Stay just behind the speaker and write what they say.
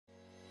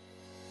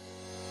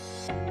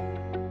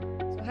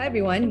Hi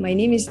everyone, my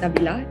name is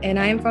Nabila and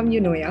I am from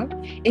Eunoia.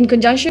 In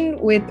conjunction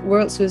with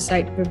World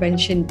Suicide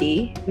Prevention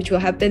Day, which will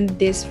happen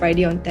this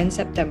Friday on 10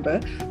 September,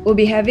 we'll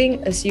be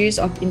having a series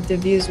of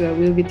interviews where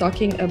we'll be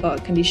talking about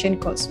a condition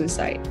called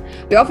suicide.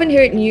 We often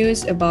hear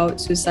news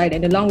about suicide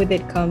and along with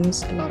it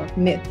comes a lot of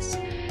myths.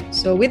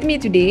 So with me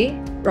today,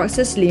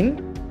 Roxas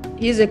Lim.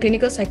 He is a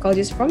clinical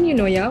psychologist from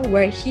Eunoia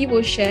where he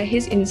will share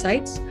his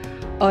insights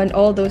on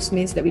all those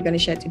myths that we're going to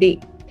share today.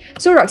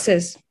 So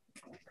Roxas,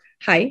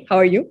 hi, how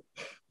are you?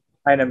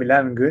 Hi Nabila,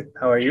 I'm good.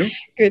 How are you?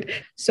 Good.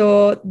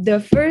 So the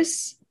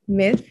first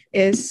myth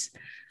is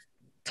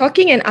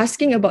talking and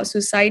asking about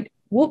suicide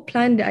will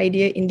plant the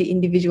idea in the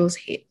individual's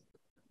head.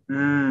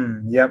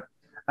 Yep.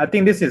 I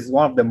think this is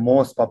one of the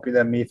most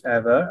popular myths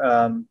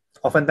ever.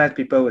 Oftentimes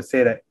people would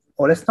say that,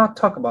 oh, let's not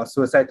talk about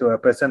suicide to a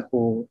person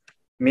who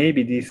may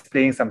be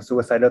displaying some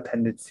suicidal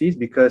tendencies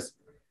because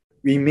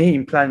we may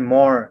implant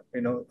more,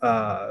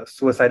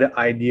 suicidal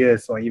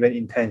ideas or even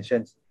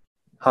intentions.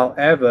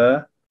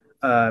 However,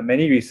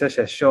 many research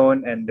has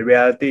shown, and the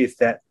reality is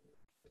that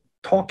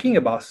talking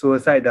about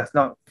suicide does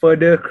not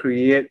further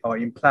create or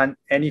implant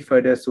any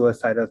further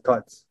suicidal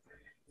thoughts.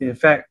 In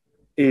fact,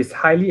 it is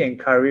highly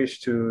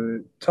encouraged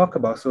to talk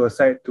about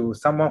suicide to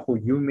someone who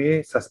you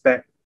may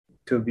suspect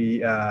to be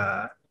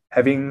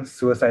having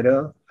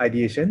suicidal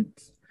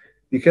ideations,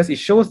 because it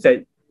shows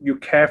that you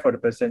care for the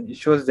person. It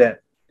shows that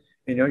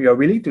you're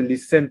willing to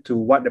listen to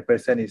what the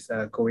person is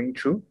going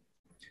through,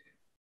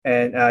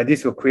 and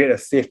this will create a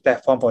safe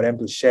platform for them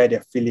to share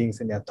their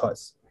feelings and their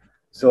thoughts.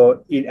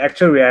 So in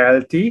actual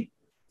reality,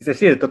 it's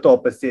actually the total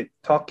opposite.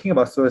 Talking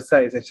about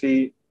suicide is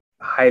actually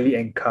highly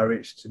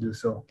encouraged to do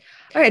so.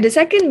 All right, the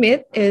second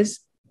myth is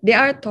there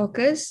are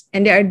talkers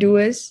and there are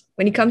doers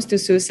when it comes to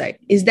suicide.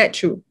 Is that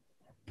true?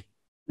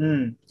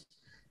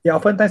 Yeah,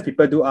 oftentimes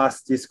people do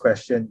ask this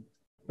question,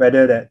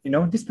 whether that,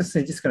 this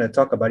person is just going to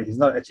talk about it, he's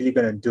not actually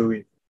going to do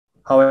it.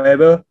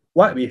 However,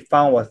 what we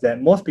found was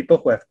that most people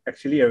who have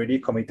actually already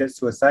committed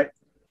suicide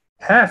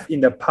have in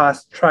the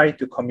past tried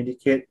to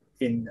communicate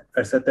in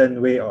a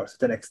certain way or a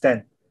certain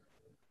extent.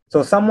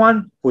 So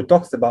someone who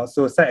talks about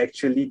suicide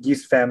actually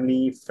gives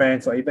family,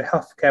 friends, or even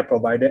healthcare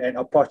provider an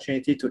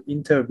opportunity to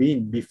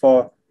intervene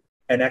before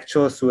an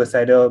actual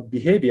suicidal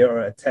behavior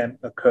or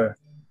attempt occur.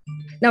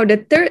 Now,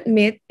 the third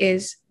myth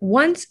is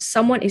once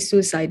someone is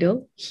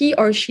suicidal, he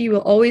or she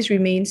will always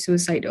remain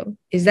suicidal.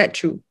 Is that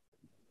true?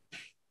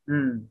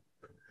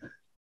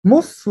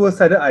 Most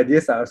suicidal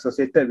ideas are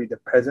associated with the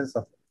presence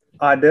of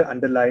other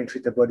underlying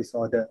treatable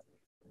disorder.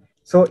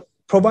 So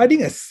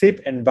providing a safe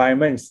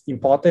environment is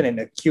important, and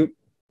acute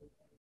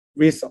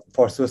risk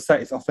for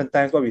suicide is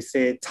oftentimes what we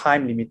say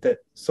time limited.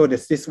 So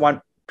there's this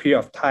one period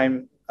of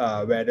time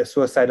where the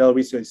suicidal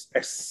risk is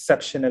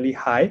exceptionally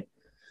high.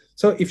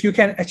 So if you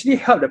can actually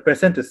help the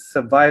person to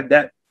survive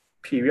that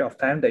period of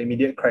time, the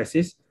immediate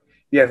crisis,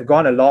 you have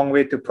gone a long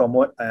way to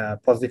promote a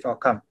positive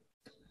outcome.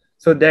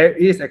 So there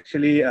is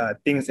actually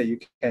things that you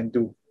can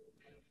do.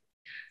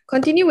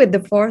 Continue with the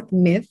fourth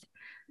myth.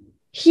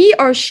 He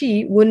or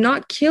she will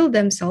not kill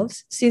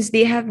themselves since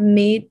they have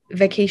made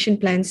vacation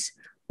plans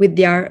with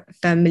their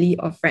family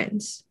or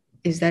friends.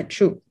 Is that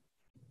true?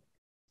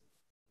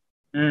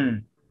 The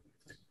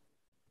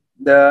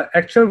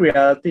actual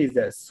reality is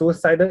that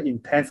suicidal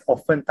intents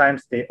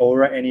oftentimes they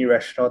override any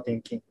rational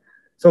thinking.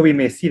 So we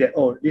may see that,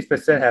 oh, this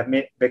person have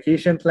made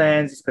vacation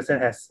plans, this person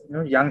has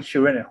young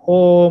children at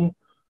home,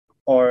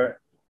 or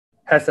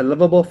has a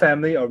lovable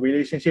family or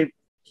relationship,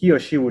 he or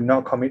she would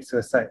not commit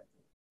suicide.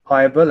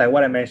 However, like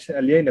what I mentioned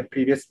earlier in the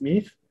previous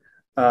myth,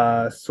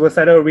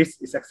 suicidal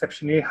risk is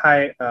exceptionally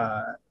high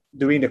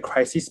during the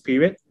crisis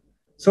period.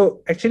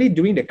 So actually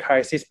during the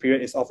crisis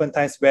period is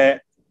oftentimes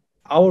where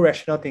our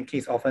rational thinking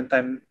is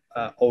oftentimes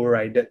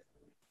overridden.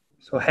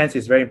 So hence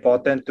it's very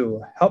important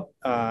to help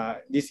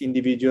these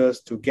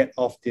individuals to get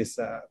off this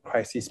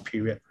crisis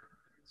period.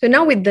 So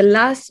now with the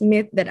last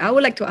myth that I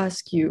would like to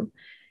ask you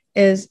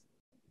is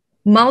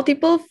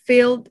multiple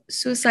failed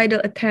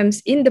suicidal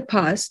attempts in the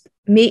past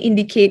may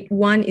indicate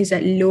one is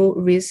at low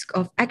risk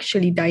of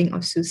actually dying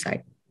of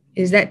suicide.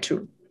 Is that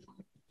true?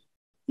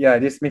 Yeah,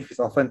 this myth is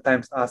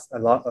oftentimes asked a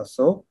lot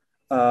also.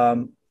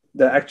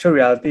 The actual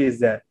reality is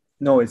that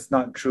no, it's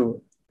not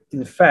true.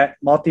 In fact,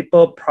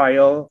 multiple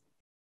prior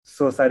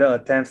suicidal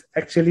attempts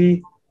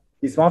actually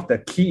is one of the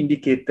key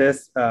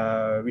indicators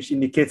which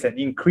indicates an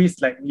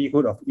increased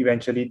likelihood of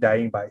eventually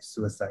dying by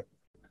suicide.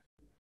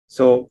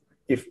 So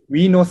if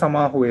we know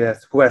someone who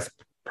has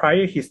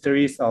prior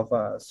histories of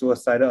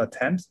suicidal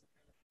attempts,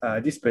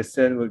 this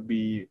person would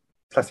be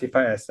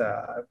classified as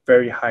a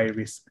very high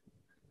risk.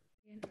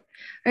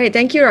 All right,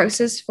 thank you,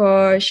 Roxas,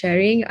 for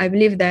sharing. I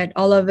believe that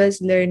all of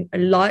us learned a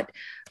lot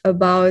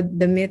about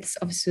the myths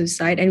of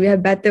suicide and we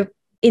have better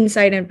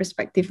insight and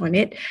perspective on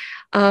it.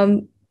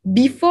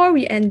 Before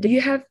we end, do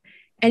you have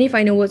any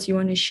final words you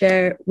want to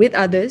share with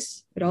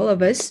others, with all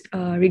of us,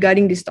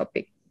 regarding this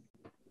topic?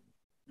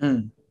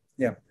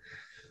 Yeah.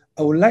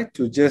 I would like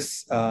to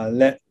just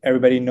let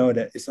everybody know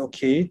that it's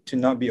okay to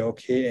not be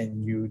okay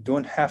and you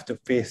don't have to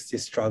face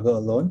this struggle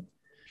alone.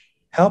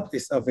 help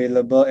is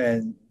available,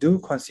 and do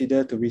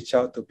consider to reach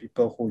out to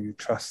people who you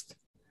trust.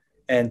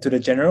 And to the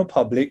general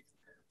public,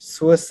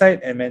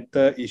 suicide and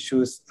mental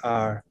issues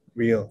are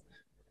real.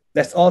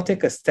 Let's all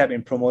take a step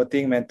in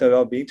promoting mental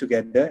well-being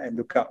together and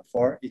look out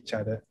for each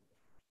other.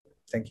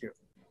 Thank you.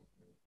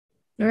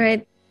 All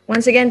right.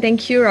 Once again,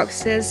 thank you,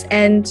 Roxas.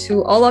 And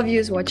to all of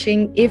you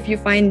watching, if you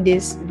find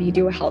this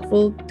video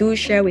helpful, do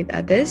share with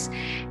others.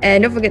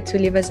 And don't forget to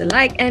leave us a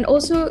like, and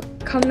also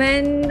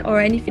comment or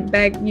any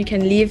feedback you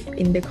can leave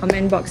in the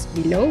comment box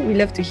below. We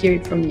love to hear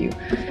it from you.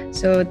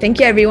 So thank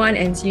you, everyone,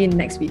 and see you in the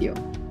next video.